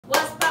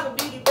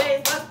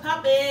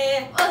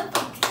poppin'? What's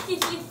up,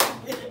 beauty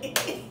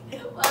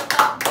babes? What's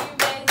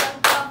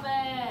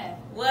poppin'?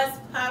 What's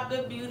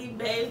poppin', beauty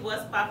babes?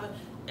 What's poppin'?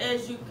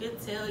 As you can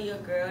tell, your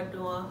girl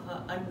doing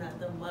her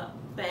another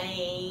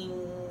mukbang.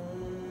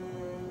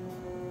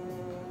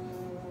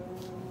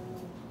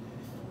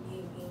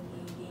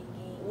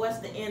 What's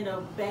the end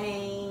of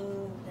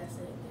bang? That's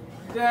it.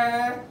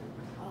 Girl.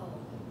 Oh,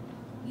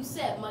 you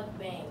said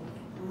mukbang.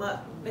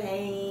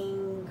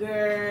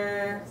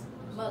 Mukbanger.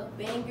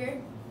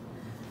 Mukbanger.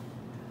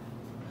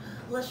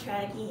 Let's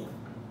try it again.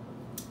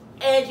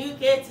 As you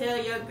can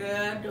tell, your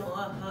girl doing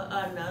her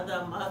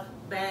another mukbang.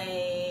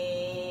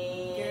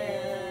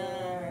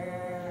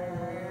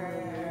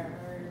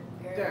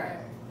 Girl.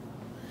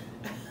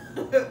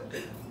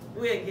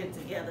 We'll get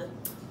together.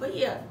 But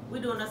yeah,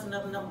 we're doing us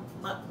another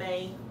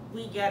mukbang.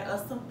 We got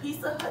us some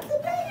Pizza Hut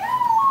today.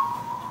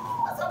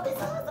 Yeah! Some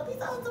Pizza Hut.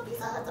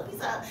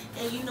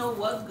 And you know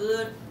what's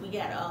good? We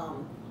got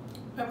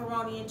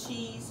pepperoni and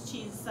cheese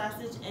and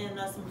sausage, and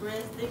some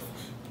breadsticks,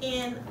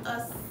 and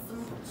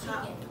some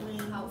chopped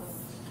wings.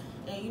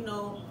 And you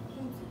know,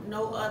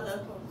 no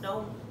other,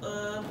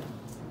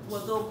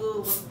 what go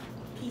good with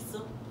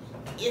pizza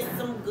is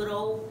some good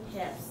old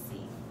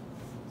Pepsi.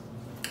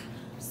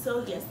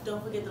 So yes,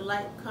 don't forget to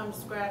like, comment,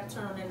 subscribe,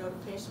 turn on that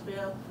notification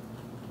bell,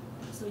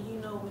 so you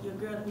know when your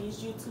girl in these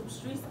YouTube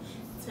streets.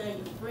 Tell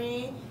your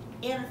friend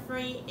and a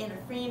friend and a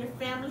friend and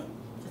family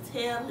to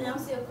tell them.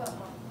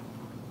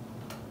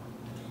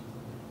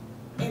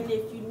 And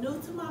if you're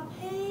new to my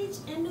page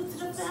and new to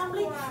the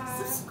family,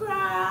 subscribe.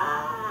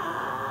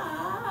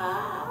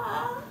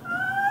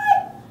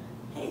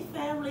 Hey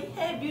family,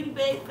 hey beauty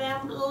babe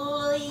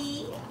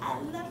family, I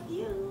love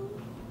you.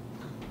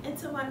 And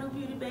to my new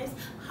beauty babes,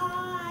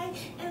 hi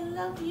and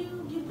love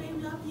you, beauty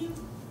babe, love you.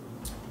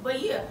 But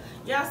yeah,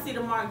 y'all see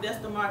the mark, that's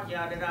the mark,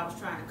 y'all, that I was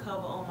trying to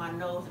cover on my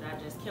nose that I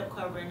just kept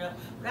covering up.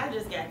 But I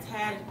just got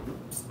tired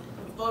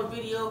before the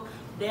video,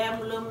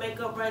 damn little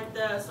makeup right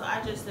there, so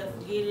I just said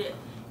forget it.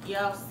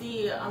 Y'all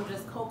see it, I'm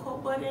just cocoa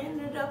buttering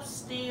it up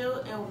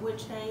still, and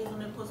witch hazel,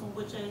 and put some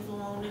witch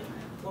hazel on it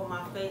for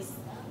my face,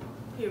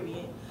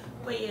 period.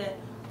 But yeah,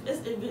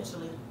 it's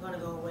eventually gonna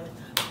go away.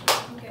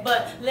 Okay.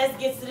 But let's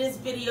get to this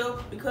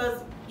video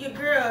because your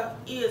girl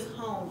is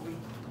hungry.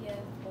 Yeah,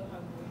 we're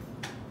hungry.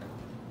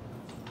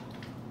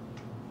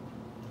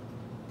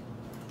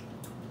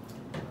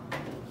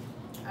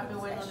 I've been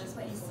waiting on this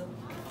pizza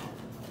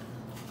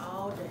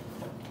all day.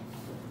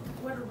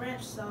 Where the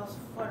ranch sauce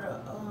for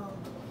the balloon?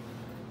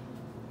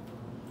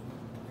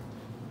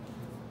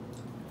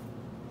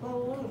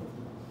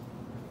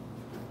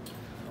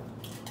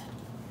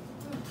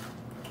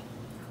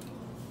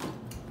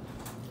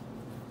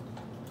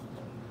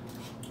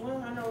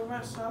 Well, I know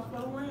ranch sauce for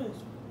the wings.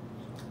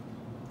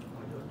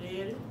 Oh, your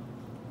daddy.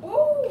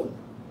 Ooh!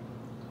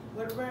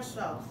 Where the ranch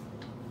sauce?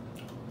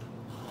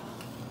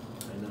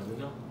 Ain't nothing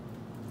no?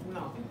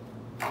 No.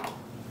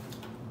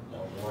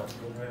 Oh, what?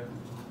 Okay.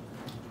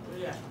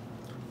 Yeah.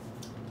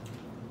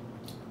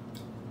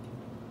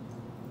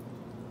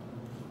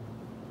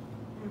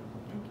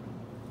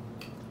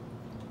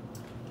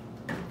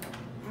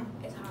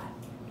 It's hot.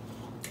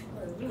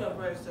 You know,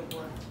 bread still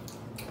boy.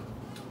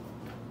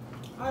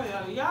 Oh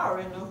yeah, y'all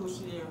already know who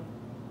she is.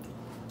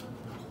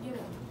 Yeah.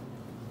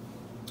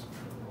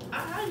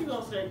 How you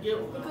gonna say get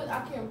one? Because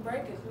I can't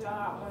break it because I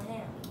got one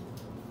hand.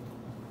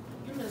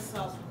 Give me the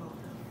sauce from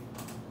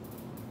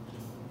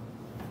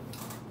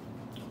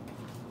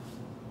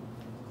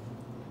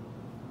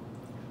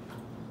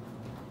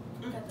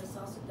over Got the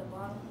sauce at the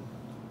bottom.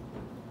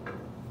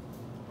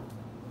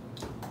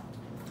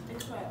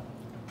 It's right.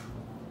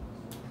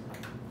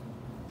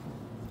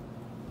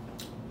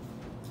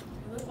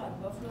 It looks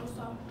like buffalo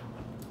sauce.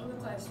 It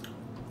looks like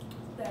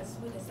that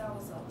sweet and sour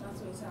sauce, not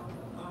sweet and sour.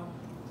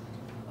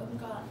 What we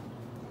got?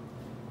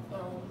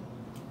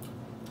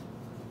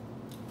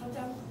 What's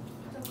that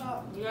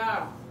called?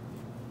 Yeah.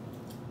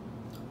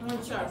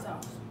 Chili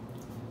sauce.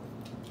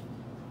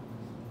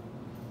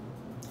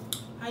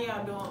 How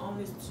y'all doing on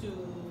this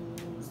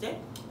Tuesday?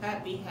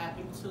 Happy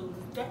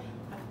Tuesday.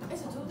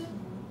 It's a Tuesday?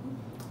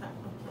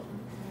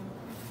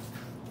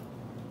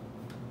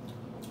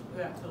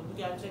 Yeah, so we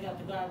gotta check out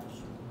the garbage.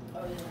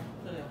 Oh yeah.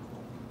 So yeah.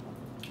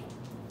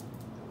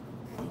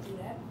 They do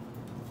that.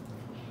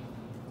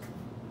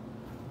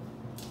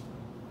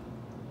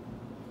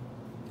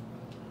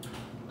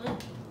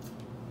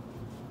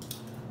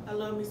 I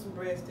love me some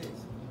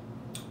breadsticks.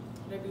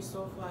 They be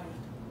so fire.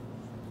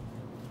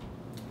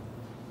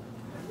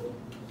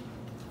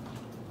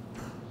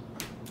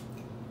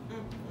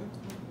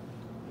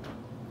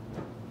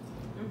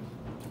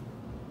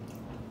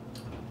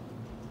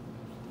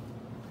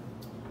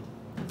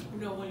 You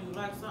know when you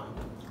like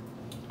something,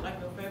 like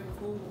your favorite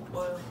food,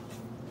 or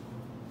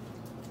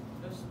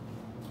just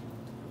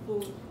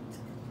food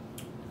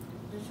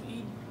that you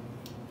eat.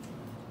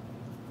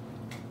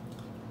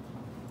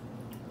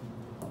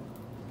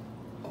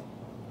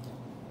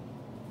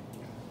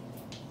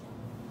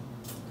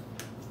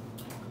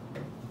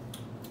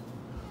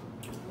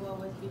 You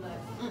always be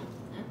like,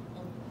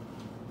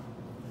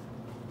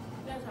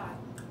 That's hot.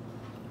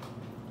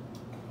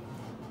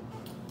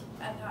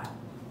 That's hot.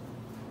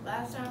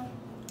 Last time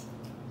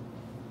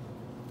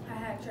I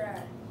had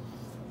tried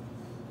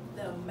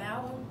the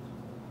melon.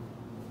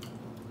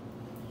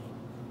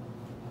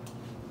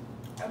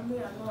 I'm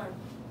really annoyed.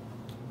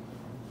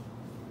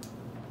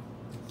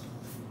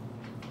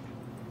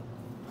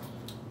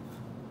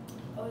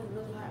 Oh, it's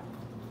really hot.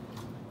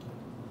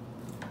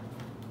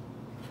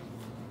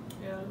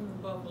 Yeah, them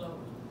the buffalo.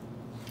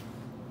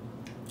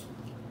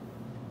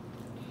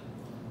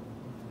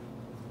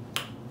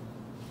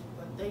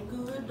 But they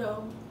good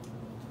though.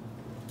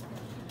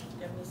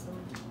 Give me some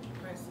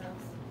ranch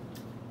sauce.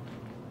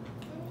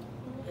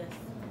 Yes.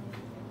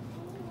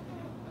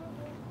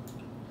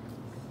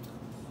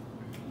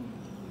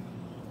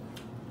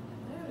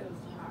 That is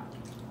hot.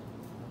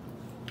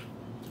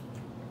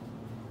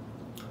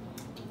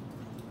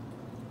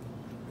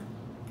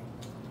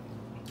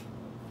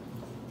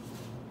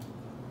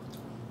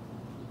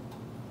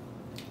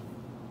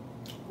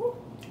 Woo.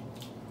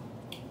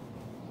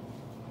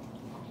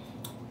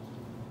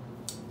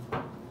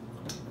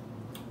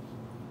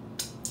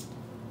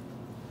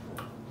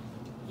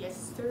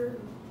 Yes, sir.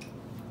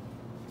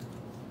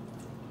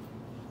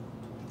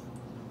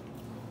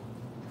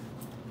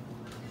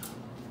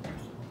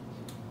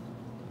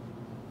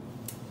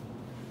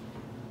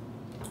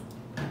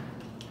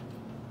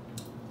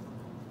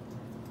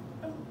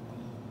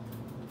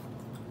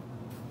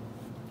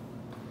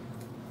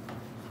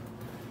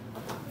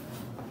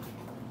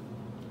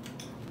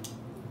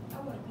 I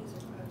want a piece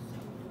of crust.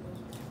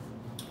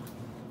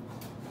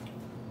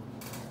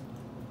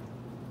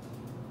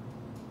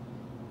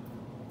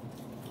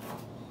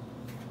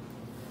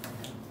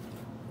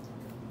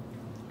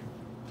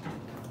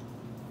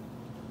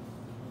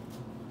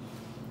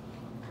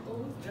 Oh,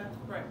 we forgot to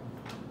pray.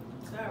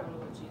 Sorry,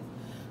 Lord Jesus.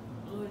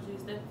 Lord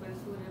Jesus, thank you for this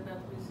food we're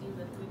about to receive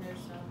that we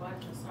nourish our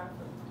bodies and sorry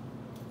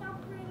for our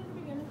prayer in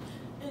the beginning.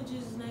 In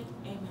Jesus' name,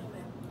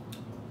 amen.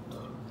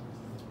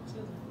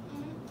 Excuse me.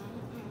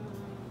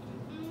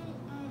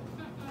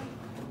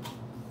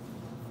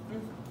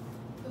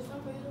 For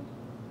some reason,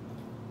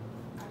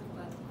 I just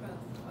like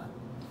crust, but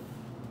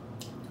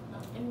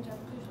any type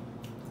of cushion.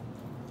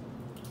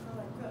 I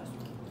like crust.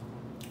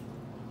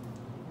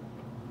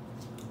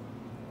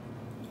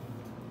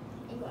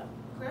 You got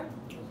crust?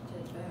 It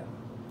tastes better.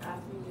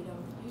 After you get done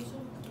with the pizza,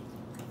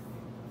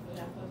 you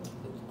got to put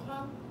the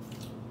crumb,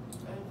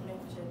 and then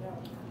shit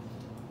out.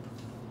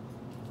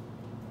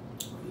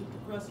 Eat the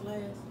crust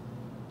last.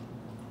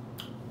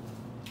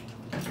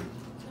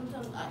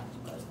 Sometimes I like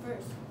to crust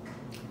first.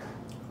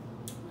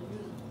 I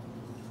usually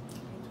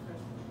eat the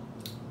crust.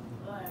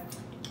 Like,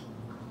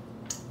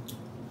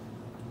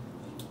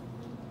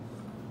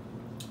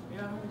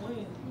 Yeah, I'm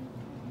wings.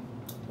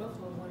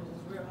 Buffalo wings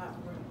is real hot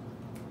for me.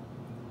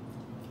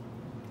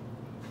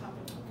 pop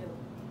it together.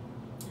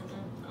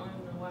 I don't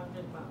even know why I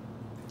think about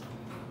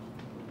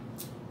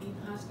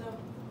eating hot stuff.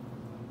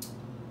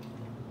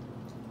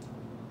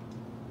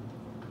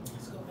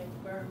 Let's go make the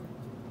burger.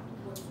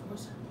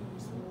 What's give me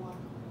some water.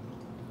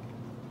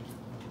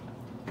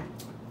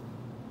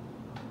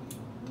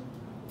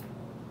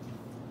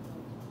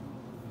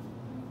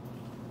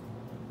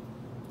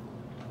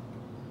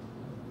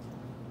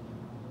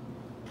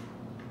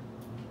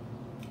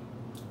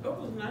 It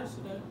was nice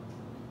today.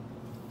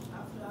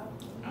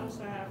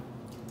 Outside.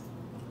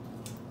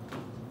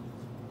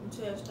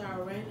 Until it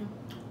started raining.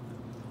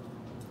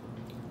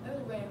 It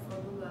was raining for a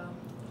little while.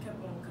 It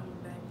kept on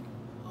coming back.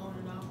 On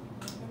and off.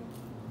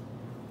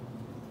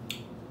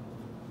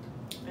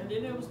 And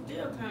then it was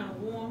still kind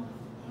of warm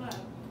Right.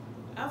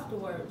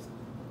 afterwards.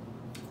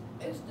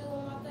 It's still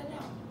on like that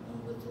now.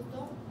 And with the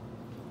stuff,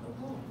 it's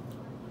warm.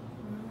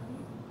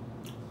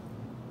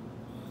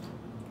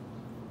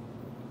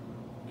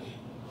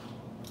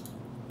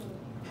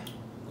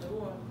 It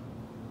was.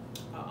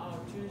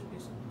 Cheese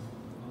pizza.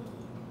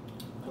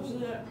 What's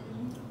that?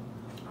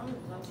 I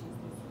don't like cheese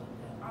pizza like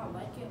that. I don't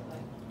like it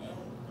like,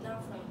 and not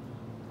from,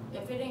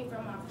 if it ain't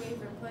from my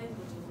favorite place,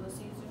 which is Little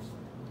Caesars,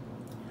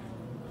 I don't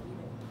even want to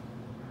eat it.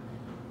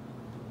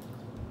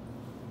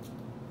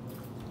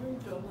 Where you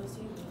go, Little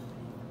Caesars?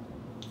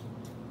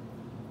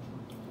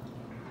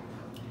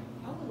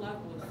 I don't like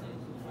Little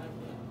Caesars like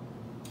that.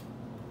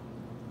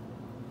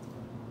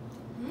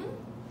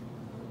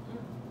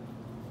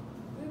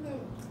 We've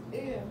been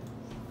eating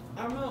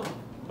I know,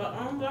 but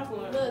I don't like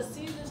it. Little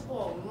Caesars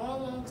for a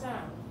long, long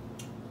time.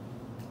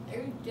 Are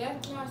you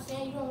definitely not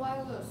saying you don't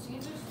like Little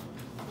Caesars?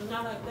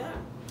 Not like that.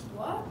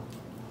 What?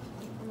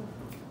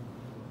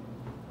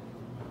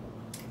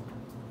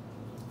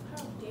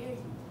 How dare you?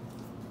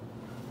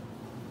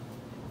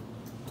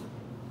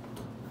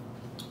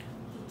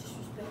 You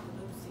disrespect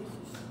Little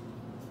Caesars.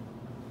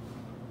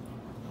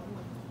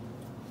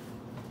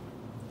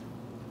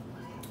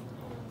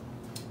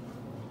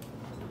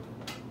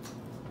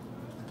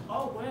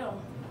 Oh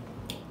well.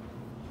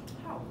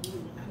 How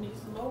rude. I need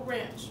some more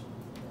ranch.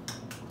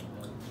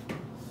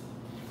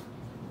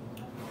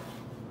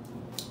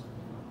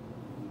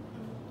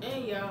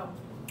 And y'all,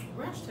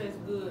 ranch tastes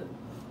good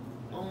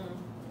on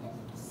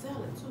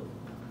salad too.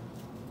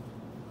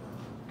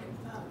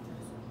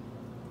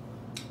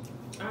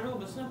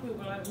 but some people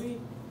like me,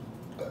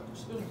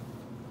 excuse me,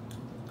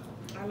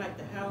 I like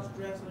the house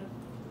dressing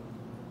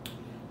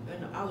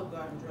and the Olive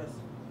Garden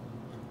dressing.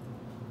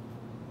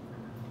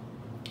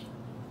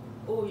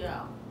 Oh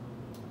yeah.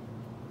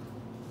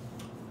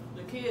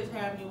 The kids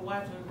have me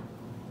watching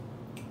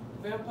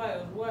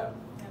Vampires what?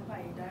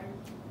 Vampire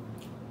Diaries.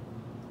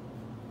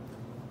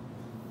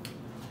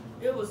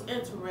 It was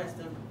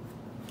interesting.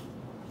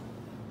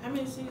 How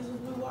many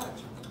seasons we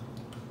watch?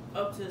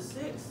 Up to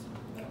 6?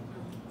 We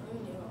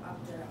didn't go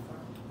up to that far.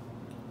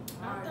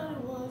 I thought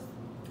it was.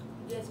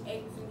 There's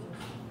 8 seasons.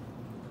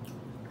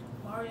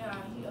 Marion,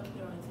 he up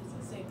there on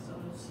season 6, on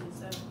season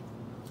 7.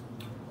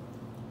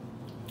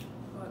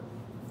 But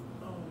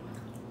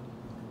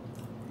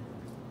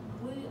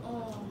we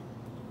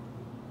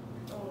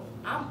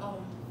I'm on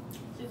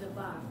season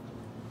 5.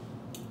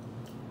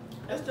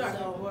 That started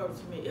to work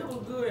to me. It was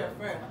good at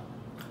first.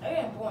 It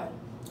ain't boring.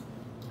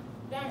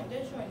 Dang,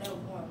 this show ain't never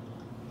boring.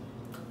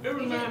 It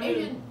reminded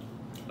me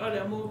of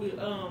that movie,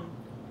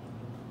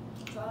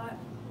 Twilight.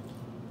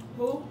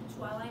 who?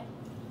 Twilight.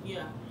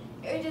 Yeah.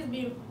 It just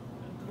be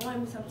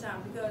boring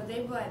sometimes because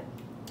they be like,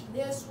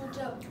 they'll switch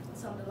up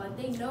something. Like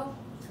they know,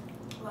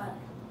 like,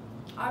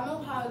 I know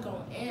how it's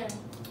gonna end,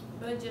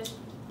 but they just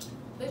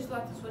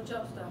like to switch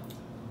up stuff.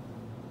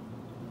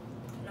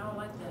 And I don't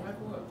like that. Like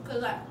what?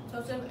 Cause like,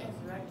 so 7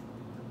 ends, right?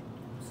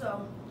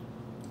 So,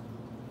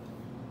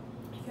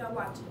 if y'all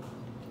watch it,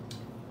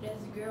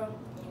 there's a girl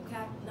named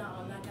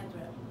not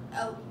Catherine.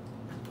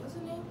 What's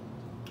her name?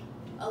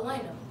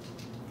 Elena.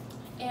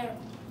 And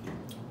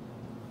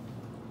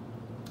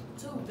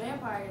 2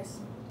 vampires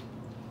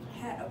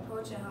had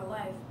approached in her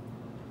life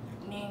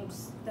named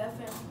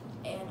Stefan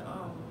and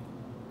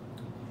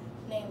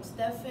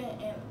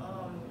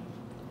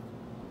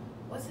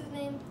what's his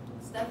name?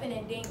 Stefan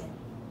and Damon.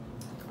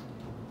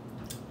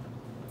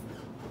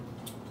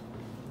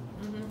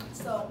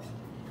 So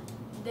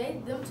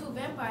them 2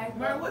 vampires.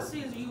 Mary, what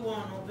season you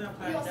on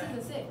Vampire We on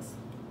Diaries? season 6.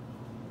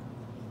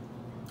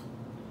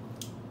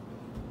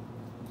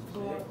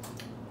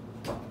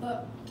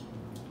 But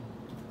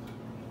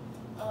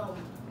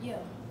yeah.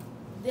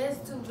 There's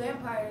 2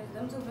 vampires,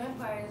 them 2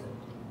 vampires,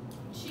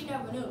 she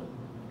never knew.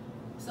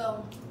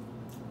 So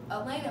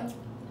Elena,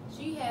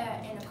 she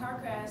had in a car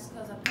crash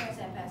because her parents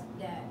had passed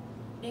dad.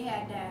 They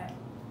had dad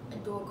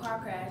do a car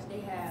crash.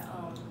 They had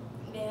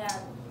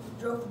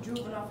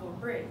driven off of a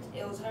bridge.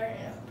 It was her and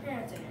her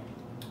parents in it.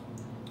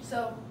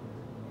 So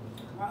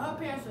while her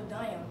parents were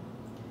dying,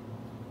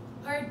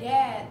 her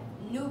dad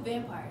knew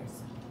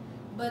vampires.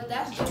 But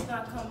that's just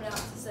not coming out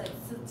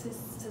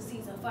to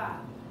season 5.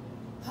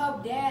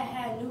 Her dad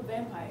had new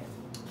vampires.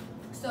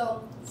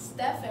 So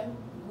Stefan,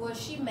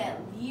 she met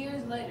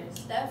years later.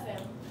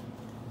 Stefan,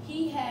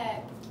 he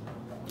had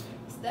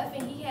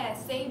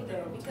saved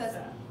her because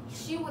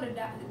she would have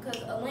died.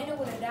 Because Elena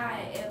would have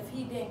died if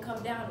he didn't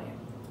come down there.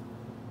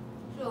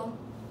 So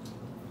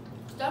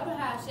Stefan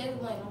had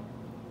saved Elena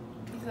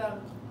because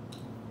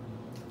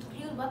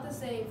he was about to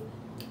save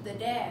the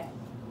dad.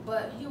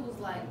 But he was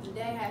like, the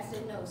dad had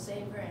said no,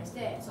 save her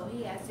instead. So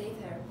he had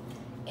saved her.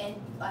 And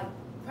like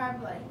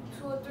probably like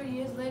 2 or 3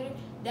 years later,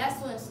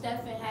 that's when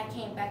Stefan had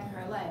came back in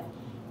her life.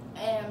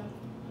 And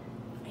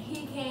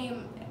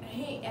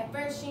at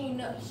first she didn't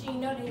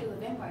know that he was a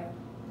vampire.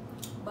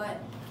 But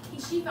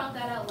she found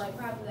that out like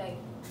probably like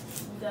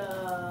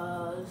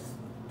the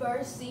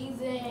first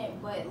season,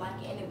 but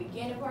like in the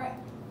beginning part.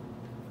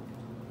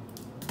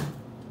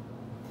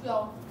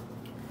 So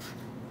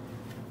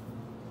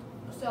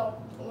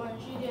when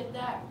she did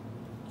that,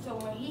 so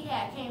when he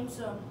had came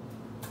to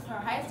her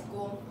high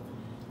school,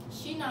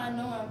 she not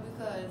knowing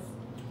because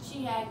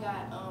she had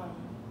got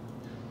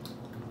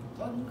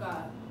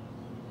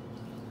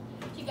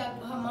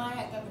her mind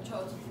had got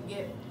control to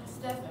forget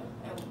Stefan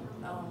and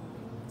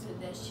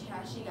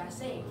how she got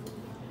saved.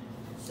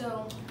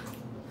 So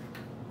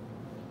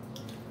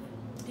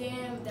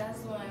then that's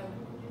when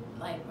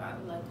like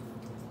probably like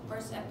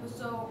first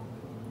episode,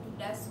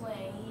 that's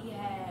when he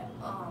had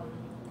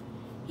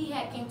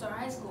came to our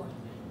high school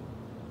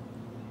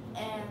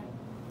and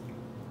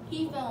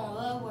he fell in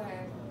love with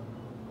her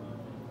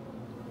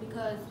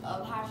because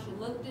of how she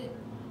looked it.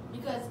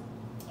 Because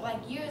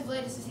like years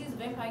later, since he's a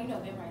vampire, you know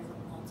vampires live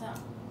a long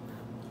time.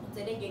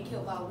 So they get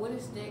killed by a wooden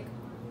stick.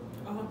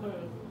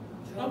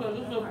 Okay,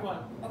 this is fun.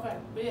 Okay,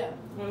 but yeah.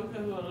 Well, we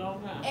can do a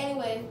long time.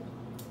 Anyway,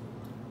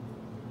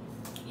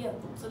 yeah.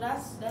 So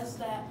that's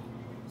that.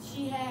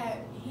 He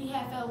had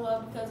fell in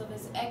love because of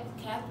his ex,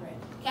 Catherine.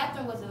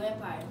 Catherine was a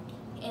vampire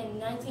in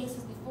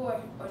 1964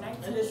 or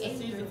 1983. And this is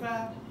season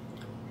 5?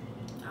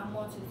 I'm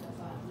on season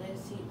 5.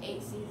 Let's see,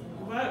 8 seasons.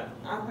 Right.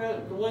 I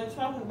heard the one you're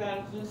talking about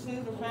is in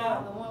season 5.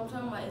 Yeah, the one I'm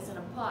talking about is in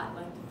a pot,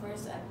 like the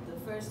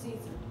first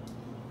season.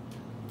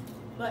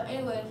 But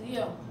anyways,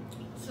 yeah.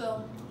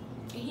 So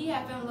he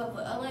had fell in love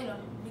with Elena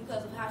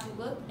because of how she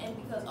looked, and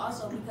because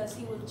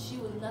she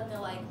was nothing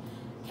like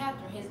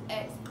Catherine, his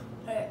ex.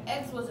 Her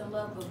ex was in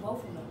love with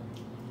both of them.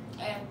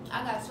 And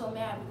I got so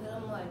mad because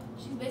I'm like,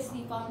 she's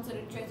basically falling to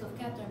the tricks of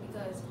Catherine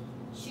because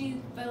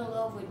she fell in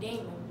love with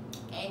Damon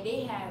and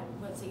they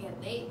went together.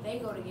 They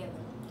go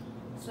together.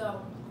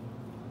 So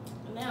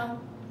now,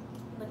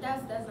 but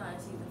that's not in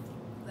season.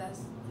 That's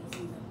in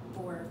season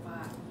 4 or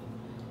 5.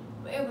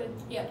 But it would,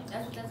 yeah,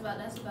 that's what that's about.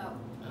 That's about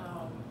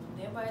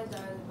Vampire's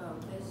Diaries,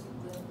 about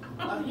basically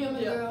a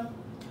human girl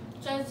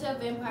trying to have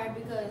vampire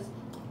because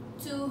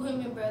two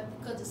human brothers,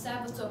 because the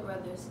Salvatore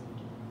brothers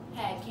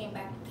had came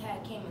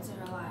into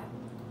her life,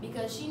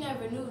 because she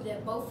never knew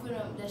that both of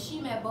them, that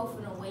she met both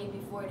of them way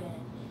before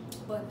then,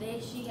 but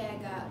she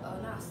had got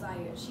not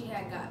sired, she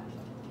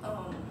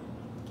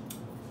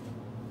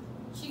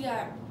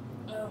got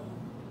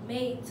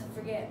made to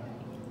forget.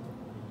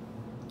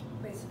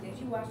 Basically, if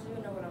you watch it,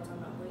 you know what I'm talking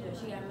about. But yeah,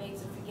 she got made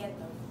to forget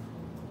them.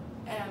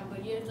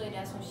 But years later,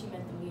 that's when she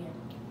met them again.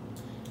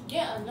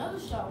 Yeah, another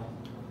show.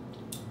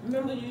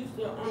 Remember you used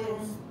to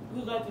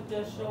you liked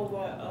that show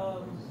where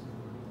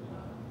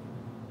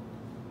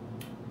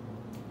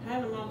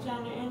Hannah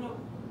Montana in it,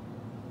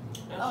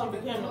 and she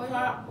became a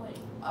cop. Wait.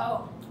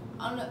 Oh,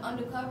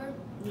 Undercover.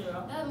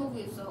 Yeah. That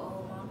movie is so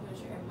old. I'm pretty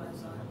sure everybody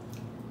saw it.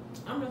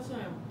 I'm just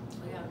saying.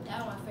 But yeah,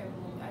 that was my favorite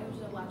movie. I used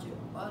to watch it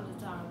all the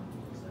time.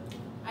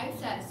 I used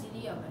to have a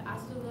CD of it. I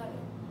still got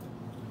it.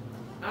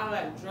 I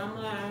like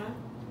Drumline,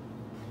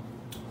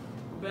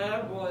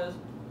 Bad Boys.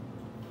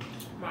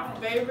 My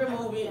favorite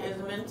movie is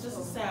Mental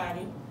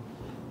Society,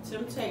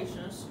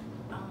 Temptations,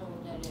 I don't know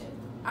what that is.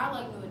 I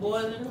like New Edition.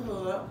 Boys in the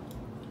Hood,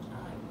 I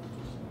like New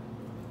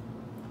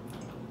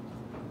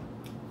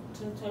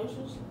Edition.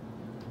 Temptations.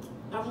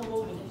 I That's a like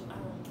movie. New Edition.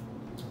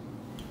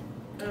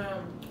 I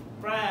don't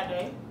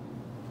Friday.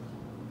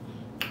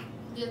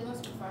 This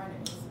must be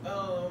Fridays.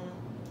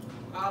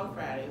 All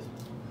Fridays.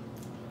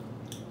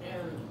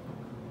 And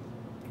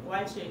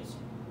White Chicks.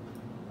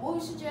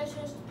 Movie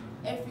suggestions.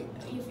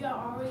 If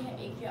y'all already,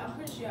 I'm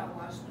pretty sure y'all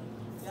watched them.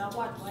 Y'all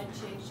watch White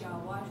Chicks. Y'all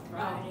watch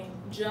Friday.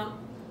 Jump.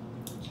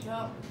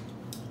 Jump.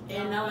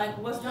 And I like,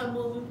 what's that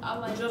movie? I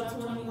like Jump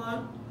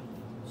 21.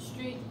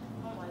 Street.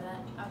 Oh my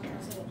god. I was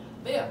gonna say it.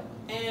 But yeah.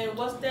 And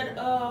what's that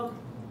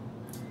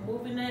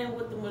movie name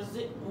with the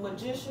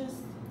magicians?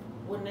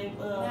 When they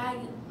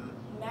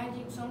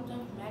Magic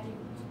something. Magic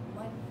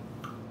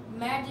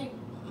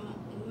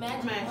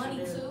Money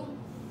yeah. too.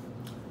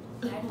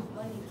 Magic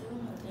Money too.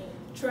 I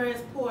think.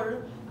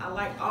 Transporter. I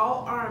like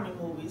all Army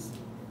movies.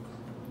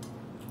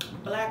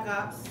 Black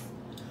Ops.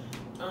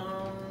 I don't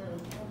know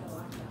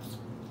watch that.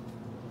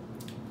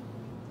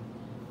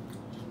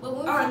 But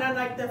And I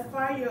like that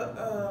fire.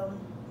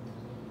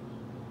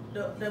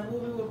 The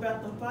movie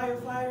about them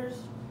firefighters.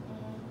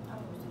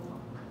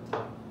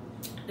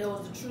 There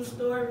was a true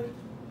story.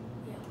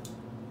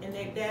 Yeah. And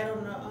they died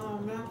on the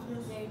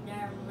mountains. They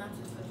died on the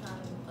mountains for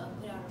trying to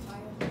put out a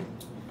fire.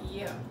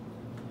 Yeah.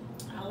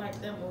 I like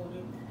that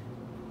movie.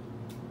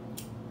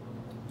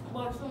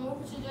 But some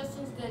movie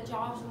suggestions that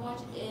y'all should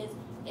watch is,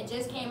 it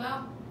just came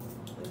out,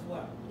 Is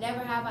what? Never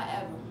Have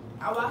I Ever.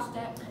 I watched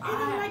that. And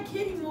I like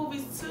kitty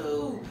movies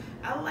too.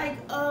 I like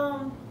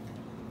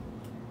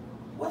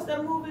what's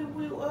that movie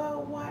we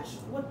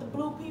watched with the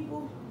blue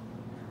people?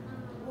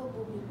 What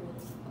movie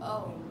was?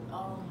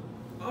 Oh,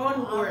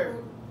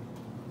 Onward.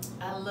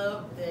 I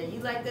love that. You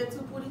like that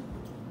too, Pootie?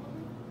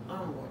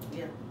 Onward,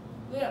 yeah.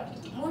 Yeah,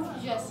 movie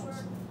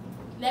suggestions.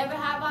 Never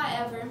Have I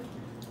Ever.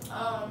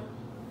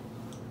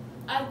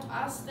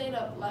 I stayed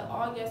up like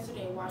all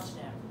yesterday and watched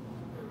that.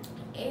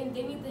 And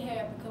they need to hurry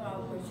up and come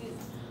out with more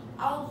seasons.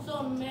 I was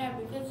so mad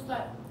because it's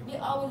like they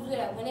always do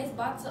that. When it's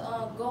about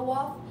to go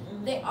off,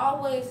 they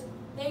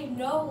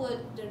know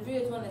what the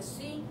viewers want to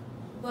see,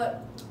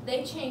 but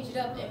they change it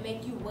up and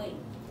make you wait.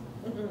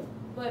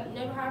 But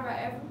Never Have I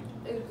Ever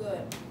is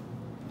good.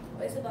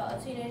 It's about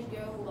a teenage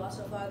girl who lost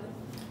her father.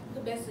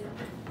 So basically,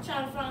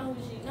 trying to find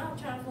not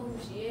trying to find who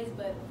she is,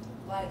 but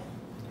like,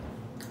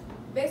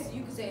 basically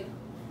you could say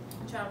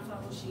trying to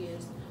find who she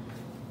is.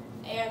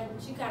 And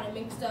she kind of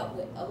mixed up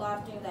with a lot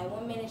of things. Like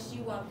one minute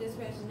she wants this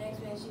person, next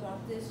minute she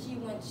wants this. She's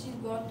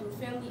going through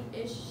family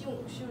issues. She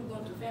was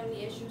going through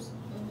family issues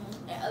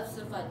and other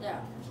stuff like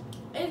that.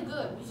 It's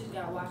good. You just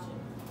gotta watch it.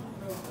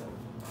 It's real good.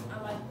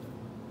 I like.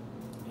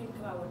 He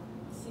come out with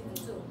season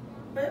 2.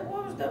 But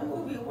what was that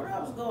movie? What I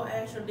was gonna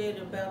ask you did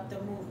about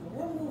the movie?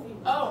 What movie?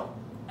 Oh,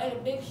 and The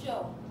Big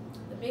Show.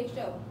 The Big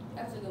Show.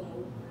 That's a good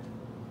movie.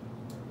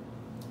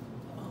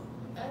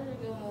 That's a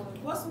good movie.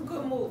 What's some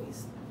good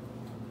movies?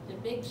 The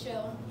Big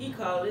Show. He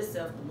called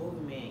himself the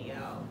movie man,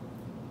 y'all.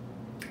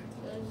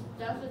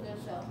 That's a good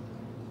show.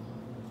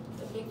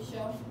 The Big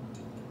Show.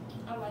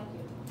 I like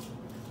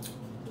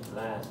it.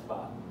 Blind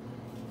Spot.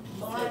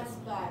 Blind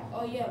Spot.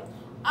 Oh yeah.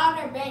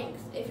 Outer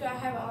Banks. If y'all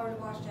haven't already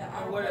watched that,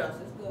 Outer what Banks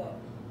else? is good.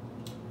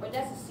 But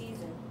that's a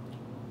season.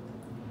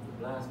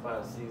 Blind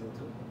Spot is season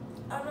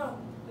 2. I don't know.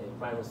 The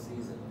final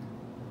season.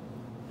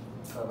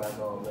 Come back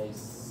on May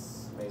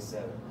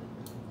 7th.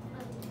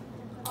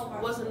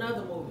 What's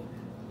another movie?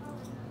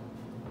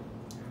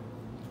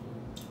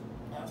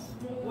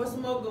 What's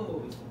some more good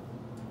movies?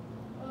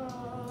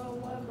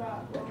 What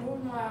about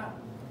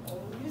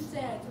you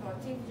said to my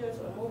TV shows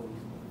or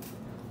movies?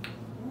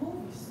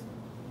 Movies.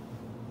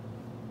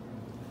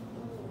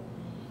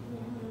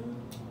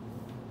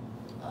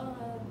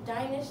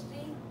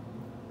 Dynasty.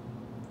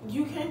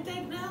 You can't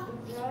think now?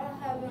 If I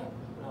haven't,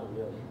 Not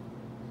really.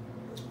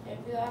 if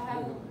I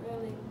haven't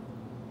really,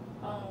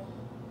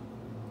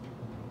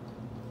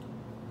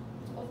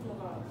 what's my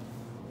god?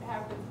 I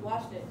haven't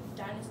watched it.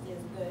 Dynasty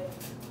is good.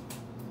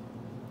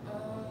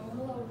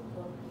 Who else is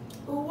good?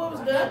 Ooh, what was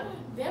good?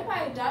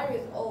 Vampire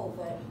Diaries is old,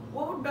 but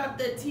What about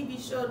that TV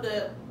show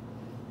that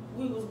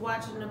we was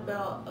watching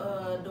about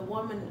the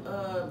woman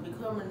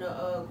becoming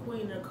the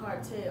queen of the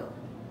cartel?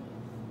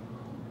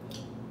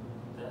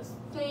 That's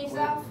Queen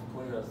South.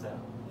 Queen of South.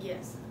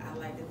 Yes, I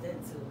liked it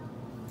that too.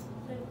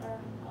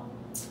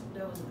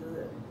 That was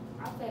good.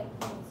 I said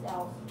Queen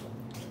South.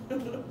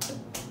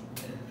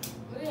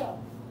 Yeah.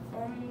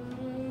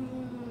 I'm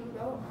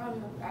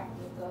not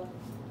acting good.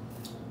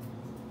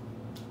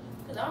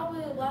 Cause I don't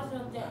really watch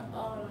nothing.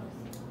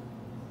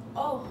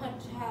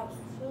 Haunted House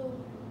too.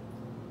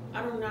 I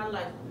do not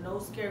like no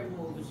scary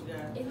movies, you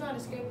guys. It's not a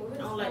scary movie.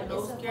 I don't like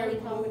no scary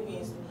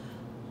movies.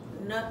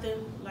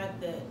 Nothing like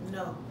that.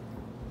 No.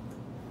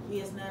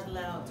 We is not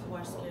allowed to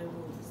watch scary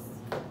movies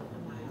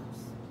in my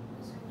house.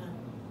 No.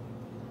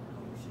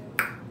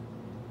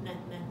 No.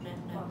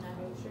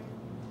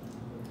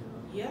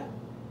 Yeah.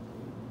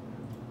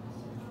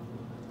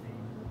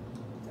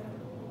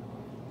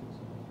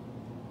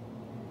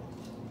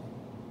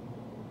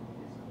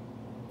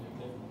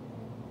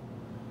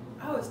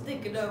 I was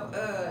thinking of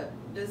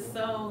this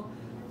song,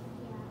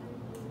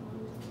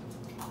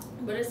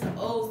 but it's an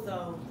old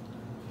song.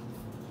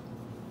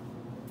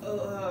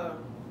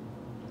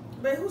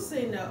 But who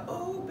sang that?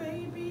 Oh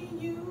baby,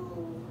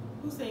 you.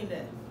 Who sang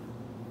that?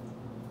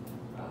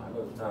 I know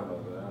what you're talking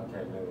about, but I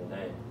can't remember the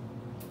name.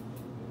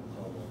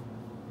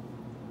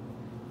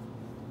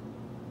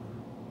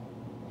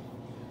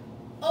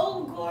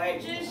 Oh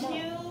gorgeous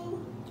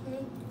you.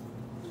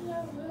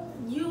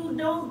 You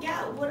don't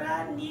got what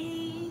I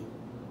need.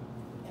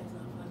 That's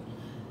not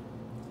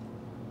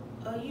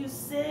funny. You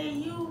say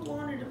you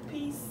wanted a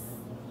piece.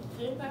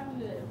 You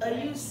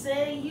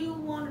say you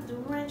wanted the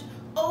wrench.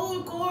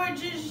 Oh,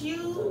 gorgeous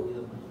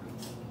you.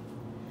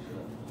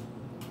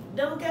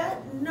 Don't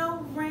got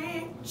no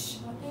wrench.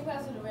 I think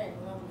that's the red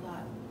one we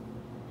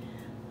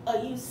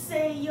got. You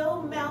say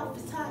your mouth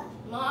is hot.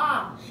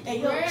 Mom.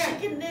 And your red.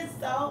 chicken is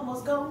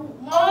almost gone.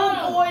 Mom.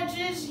 Oh,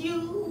 gorgeous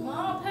you.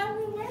 Mom, pass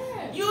me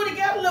red. You only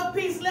got a little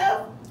piece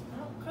left.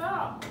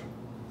 Oh,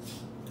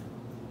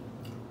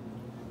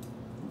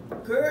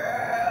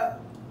 Girl.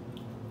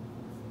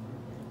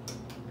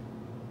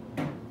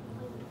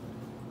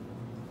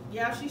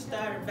 Yeah, she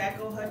started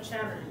back on her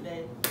channel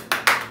today.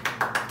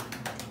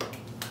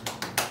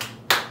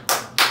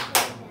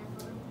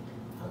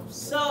 I'm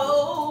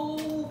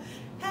so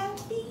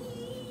happy.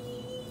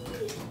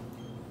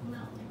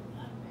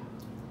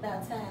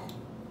 About time.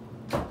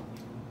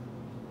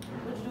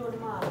 What you doing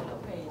tomorrow?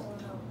 Okay.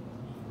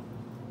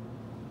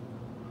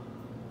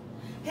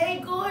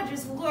 Hey,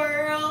 gorgeous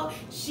world.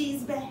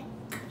 She's back.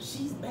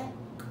 She's back.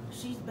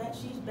 She's back.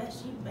 She's back.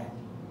 She's back.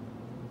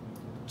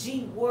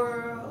 G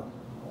world.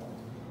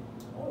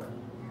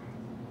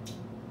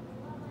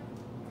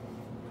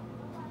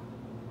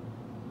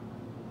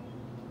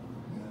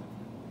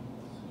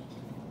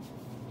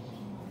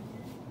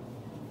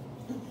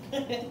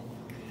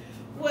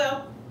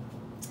 Well,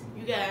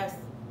 you guys,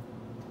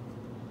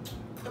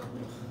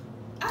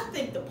 I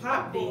think the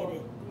pop did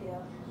it. yeah.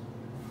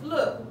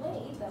 Look, We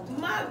ain't eat that much.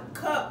 my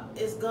cup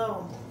is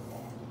gone.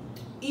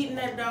 Eating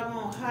that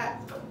doggone hot.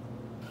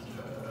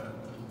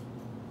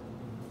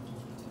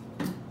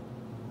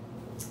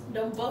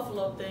 Them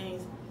buffalo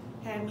things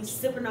had me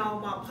sipping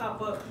on my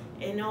pop up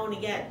and I only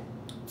got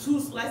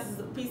 2 slices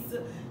of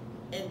pizza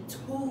and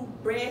 2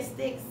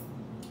 breadsticks.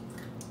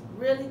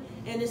 Really?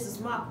 And this is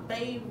my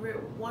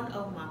favorite, one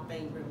of my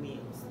favorite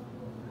meals.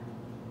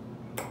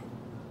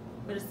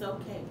 But it's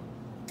okay.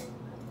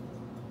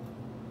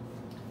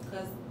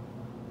 Because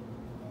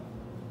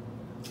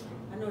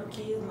I know the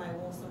kids might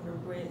want some of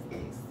them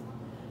breadsticks.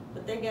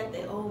 But they got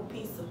their own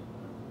pizza.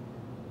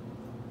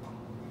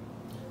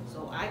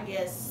 So I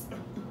guess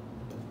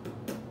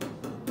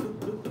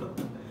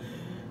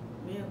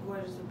me and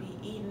Gorgeous will be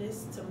eating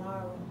this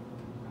tomorrow.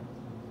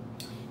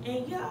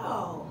 And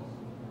y'all,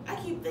 I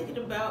keep thinking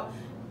about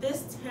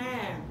this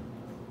time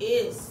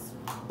is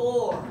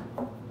for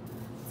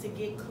to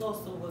get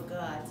closer with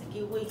God, to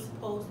get where you're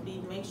supposed to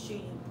be. Make sure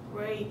you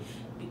pray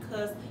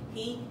because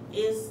He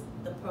is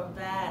the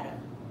provider.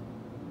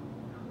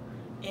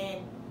 And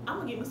I'm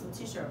gonna get me some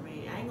t-shirt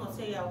made. I ain't gonna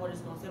tell y'all what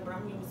it's gonna say, but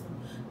I'm gonna get me some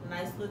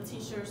nice little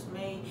t-shirts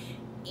made.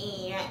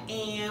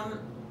 And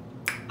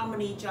I'm gonna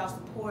need y'all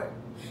support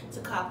to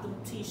cop them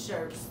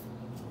t-shirts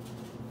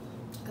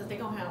because they're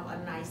gonna have a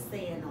nice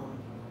saying on them.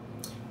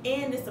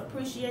 And it's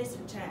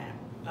appreciation time.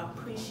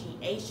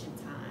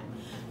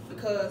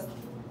 Because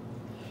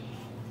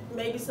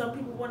maybe some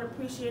people want to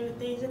appreciate the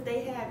things that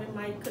they have. It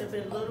might could have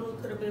been little,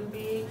 it could have been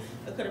big,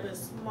 it could have been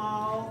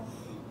small,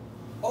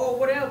 or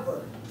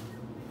whatever.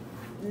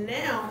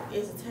 Now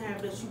is the time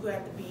that you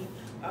got to be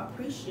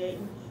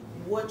appreciating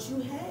what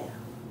you have.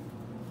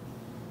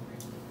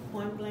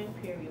 Point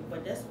blank period.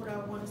 But that's what I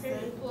want to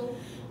say.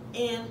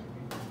 And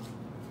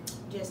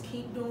Just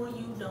keep doing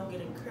you. Don't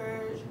get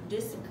encouraged,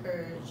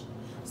 discouraged.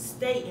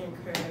 Stay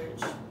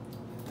encouraged.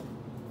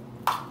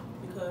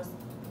 Because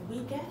we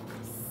got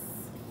this.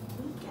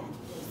 We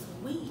got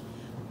this.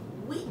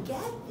 We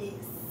got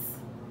this.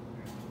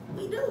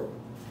 We do.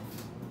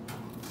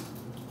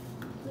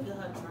 Look at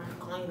her trying to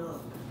clean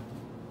up.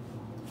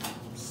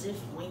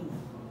 Shift wing.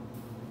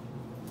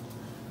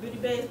 Beauty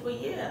babes, but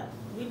yeah,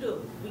 we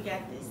do. We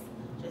got this.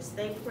 Just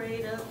stay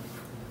prayed up.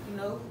 You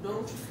know, do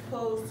what you're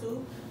supposed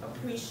to.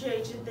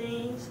 Appreciate your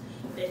things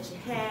that you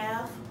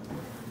have.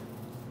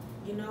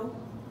 You know,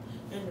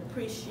 and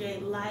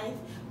appreciate life.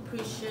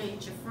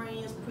 Appreciate your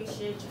friends.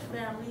 Appreciate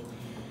your family.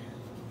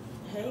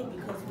 Hey,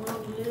 because we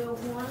only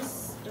live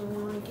once and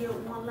we only get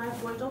one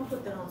life. Boy, don't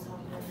put that on top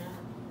of that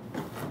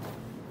now.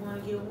 We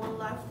only get one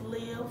life to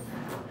live.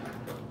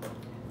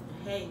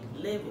 Hey,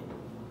 live it.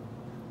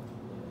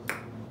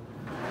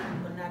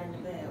 But not in the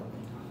bad way.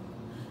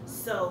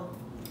 So,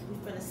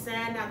 we're finna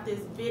sign out this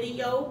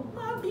video.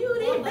 My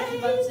beauty Or unless you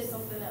about to say babes.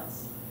 something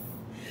else.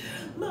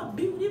 My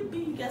beauty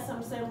babes. You got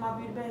something to say to my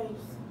beauty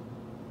babes?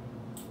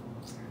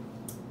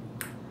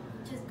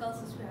 Just go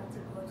subscribe to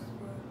Gorgeous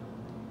World.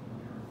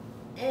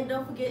 And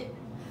don't forget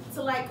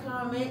to like,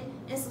 comment,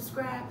 and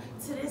subscribe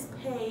to this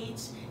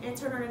page. And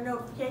turn on the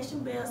notification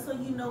bell so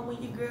you know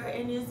when your girl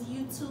in this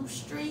YouTube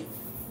streets.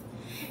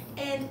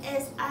 And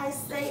as I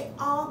say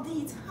all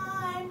the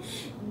time,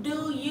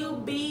 do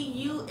you be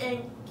you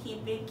and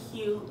keep it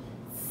cute.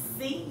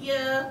 See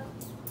ya.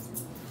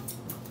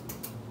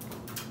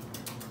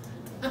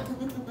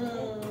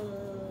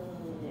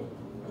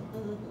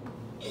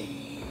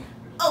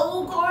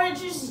 Oh,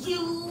 gorgeous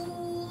you.